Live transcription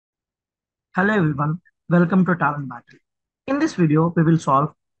Hello everyone, welcome to Talent Battle. In this video, we will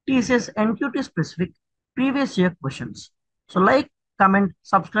solve TCS NQT specific previous year questions. So like, comment,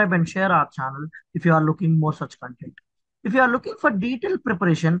 subscribe and share our channel if you are looking more such content. If you are looking for detailed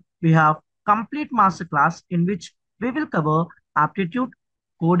preparation, we have complete masterclass in which we will cover aptitude,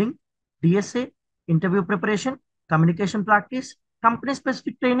 coding, DSA, interview preparation, communication practice, company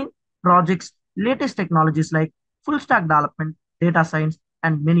specific training, projects, latest technologies like full stack development, data science,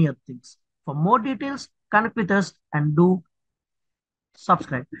 and many other things. For more details, connect with us and do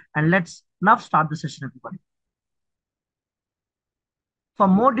subscribe. And let's now start the session, everybody. For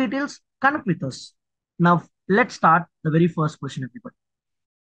more details, connect with us. Now, let's start the very first question, everybody.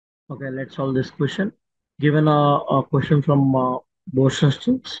 Okay, let's solve this question. Given a question from both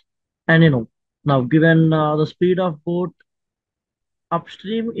systems, and now given the speed of both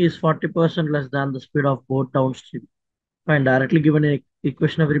upstream is 40% less than the speed of both downstream. And directly given an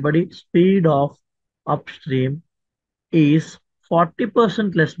equation, everybody, speed of upstream is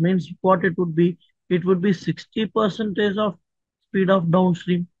 40% less means what it would be? It would be 60% of speed of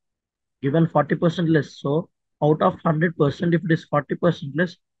downstream given 40% less. So out of 100%, if it is 40%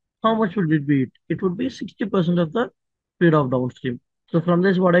 less, how much would it be? It would be 60% of the speed of downstream. So from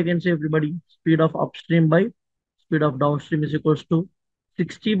this, what I can say, everybody, speed of upstream by speed of downstream is equals to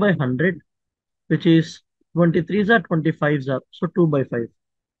 60 by 100, which is 23s are 25s are. So 2 by 5.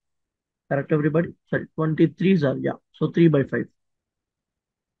 Correct, everybody? Sorry, 23s are, yeah. So 3 by 5.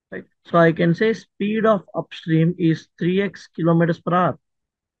 Right. So I can say speed of upstream is 3x kilometers per hour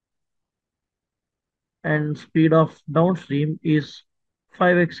and speed of downstream is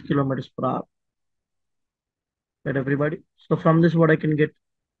 5x kilometers per hour. Right, everybody? So from this, what I can get,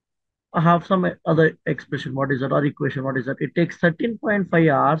 I have some other expression. What is that? Or equation? What is that? It takes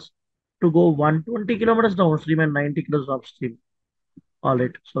 13.5 hours to go 120 kilometers downstream and 90 kilometers upstream. All right.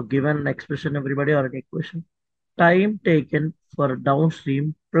 So given expression, everybody, or an equation, time taken for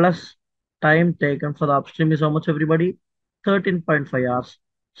downstream plus time taken for the upstream is how much, everybody? 13.5 hours.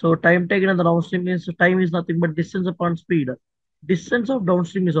 So time taken in the downstream means time is nothing but distance upon speed. Distance of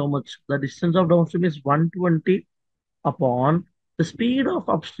downstream is how much? The distance of downstream is 120 upon the speed of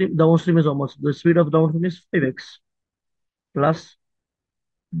upstream. Downstream is how much? The speed of downstream is 5x plus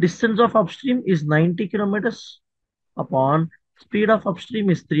distance of upstream is 90 kilometers upon speed of upstream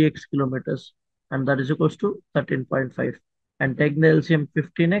is 3x kilometers, and that is equals to 13.5. And take the LCM,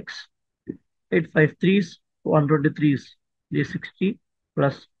 15x, 853s, 123s, 360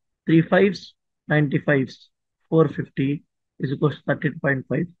 plus 35s, 95s, 450 is equals to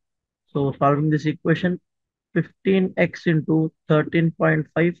 13.5. So solving this equation, 15x into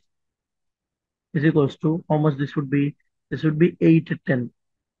 13.5 is equals to how much this would be? This would be 810.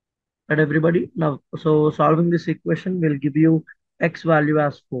 Right, everybody? Now, so solving this equation will give you x value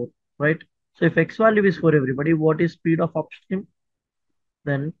as 4, right? So if x value is 4, everybody, what is speed of upstream?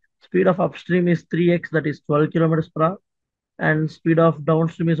 Then speed of upstream is 3x, that is 12 kilometers per hour. And speed of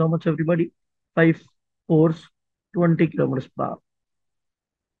downstream is how much, everybody? 5 fours, 20 kilometers per hour,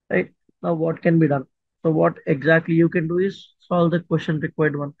 right? Now, what can be done? So what exactly you can do is solve the question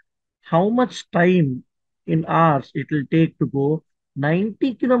required one. How much time in hours it will take to go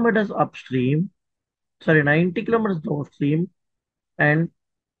 90 kilometers upstream, sorry, 90 kilometers downstream and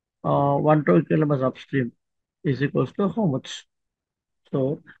 112 kilometers upstream is equals to how much?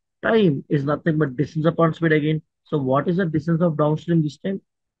 So time is nothing but distance upon speed again. So what is the distance of downstream this time?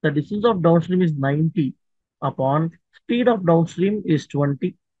 The distance of downstream is 90 upon speed of downstream is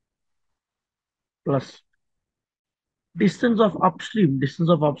 20 plus distance of upstream. Distance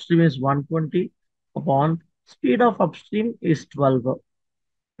of upstream is 120 upon speed of upstream is 12.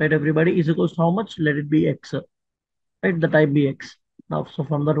 Right, everybody, is equals to how much? Let it be x. Right, the time be x. Now, so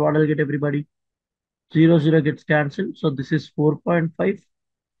from that, what I'll get, everybody? 0, 0 gets cancelled. So this is 4.5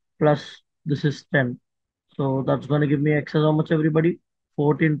 plus this is 10. So that's going to give me x as how much, everybody?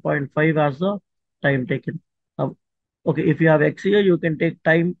 14.5 as the time taken. Now, okay, if you have x here, you can take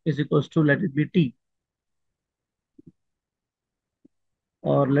time is equals to, let it be t,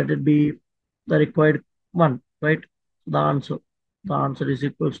 or let it be the required one, right? The answer. The answer is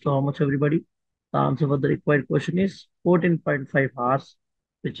equals to how much, everybody? The answer for the required question is 14.5 hours,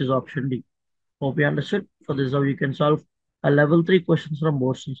 which is option D. Hope you understood. So this is how you can solve a level 3 questions from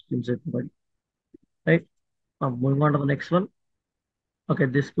both streams, everybody. Right? Now moving on to the next one. Okay,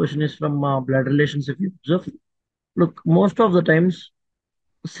 this question is from blood relations. If you observe, look, most of the times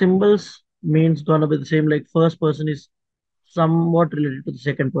symbols means gonna be the same. Like first person is somewhat related to the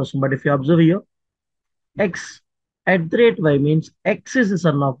second person. But if you observe here, X at the rate Y means X is the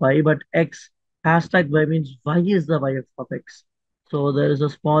son of Y, but X hashtag Y means Y is the Y of X. So there is a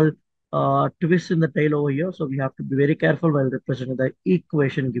small twist in the tail over here. So we have to be very careful while representing the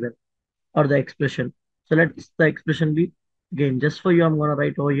equation given or the expression. So let's the expression be again just for you. I'm gonna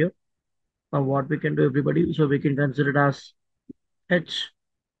write over here. Now what we can do, everybody. So we can consider it as h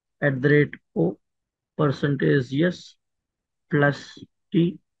at the rate o percentage yes plus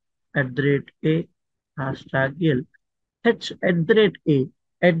t at the rate a hashtag l. H at the rate a.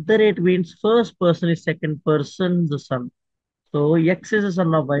 At the rate means first person is second person the son. So X is the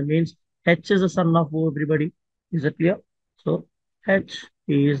son of Y means H is the son of O, everybody. Is it clear? So H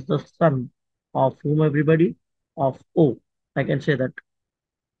is the son of whom, everybody? Of O. I can say that.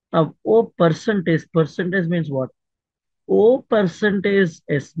 Now O percentage. Percentage means what? O percentage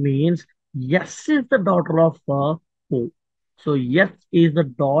S means yes is the daughter of O. So yes is the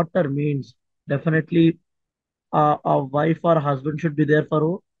daughter means definitely a wife or husband should be there for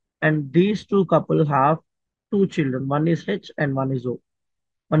O. And these two couples have two children. One is H and one is O.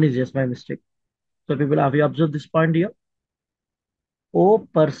 One is yes, my mistake. So people, have you observed this point here? O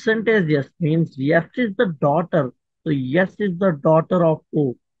percentage yes means yes is the daughter. So yes is the daughter of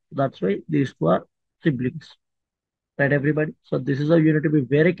O. That's why these two are siblings. Right, everybody? So this is how you need to be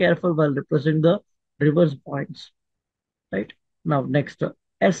very careful while representing the reverse points. Right? Now next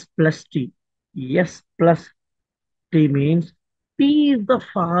S plus T. Yes plus T means T is the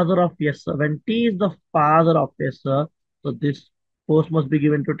father of yes, sir. When T is the father of yes, sir, so this force must be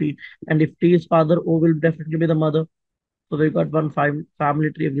given to T. And if T is father, O will definitely be the mother. So we got one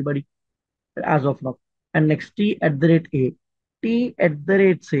family tree, everybody, as of now. And next T at the rate A. T at the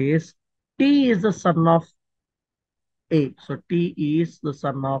rate says T is the son of A. So T is the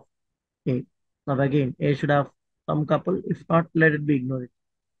son of A. Now again, A should have some couple. If not, let it be ignored.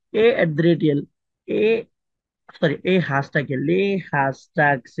 A at the rate L. A, sorry, A hashtag L. A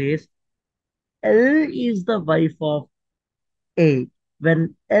hashtag says L is the wife of A.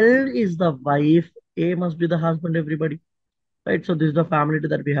 When L is the wife, A must be the husband, everybody. Right? So this is the family tree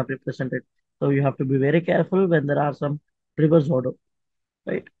that we have represented. So you have to be very careful when there are some reverse order,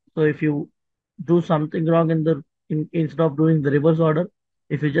 right? So if you do something wrong instead of doing the reverse order,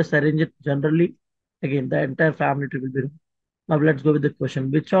 if you just arrange it generally, again the entire family tree will be wrong. Now let's go with the question.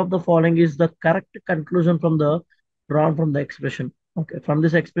 Which of the following is the correct conclusion from the drawn from the expression? Okay, from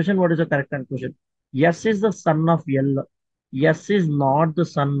this expression, what is the correct conclusion? Yes is the son of L. Yes is not the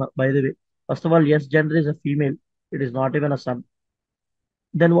son, by the way. First of all, yes gender is a female. It is not even a son.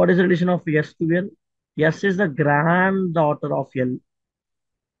 Then what is the relation of yes to L? Yes is the granddaughter of L.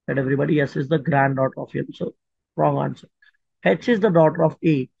 That everybody, yes is the granddaughter of L. So wrong answer. H is the daughter of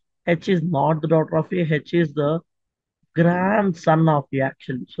A. H is not the daughter of A. H is the grandson of A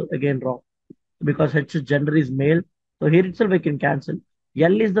actually. So again wrong because H's gender is male. So here itself we can cancel.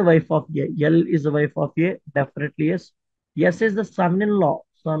 L is the wife of A. L is the wife of A. Definitely yes. Yes is the son-in-law.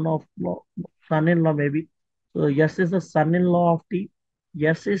 Son-in-law maybe. So yes is the son-in-law of T.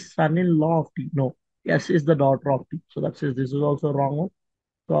 Yes is son-in-law of T. No. Yes is the daughter of T. So that's this is also wrong one.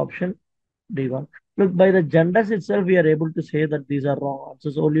 So option D1. Look, by the genders itself, we are able to say that these are wrong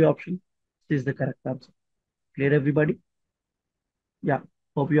answers. Only option C is the correct answer. Clear, everybody? Yeah.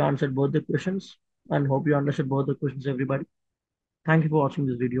 Hope you answered both the questions and hope you understood both the questions, everybody. Thank you for watching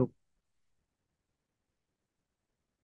this video.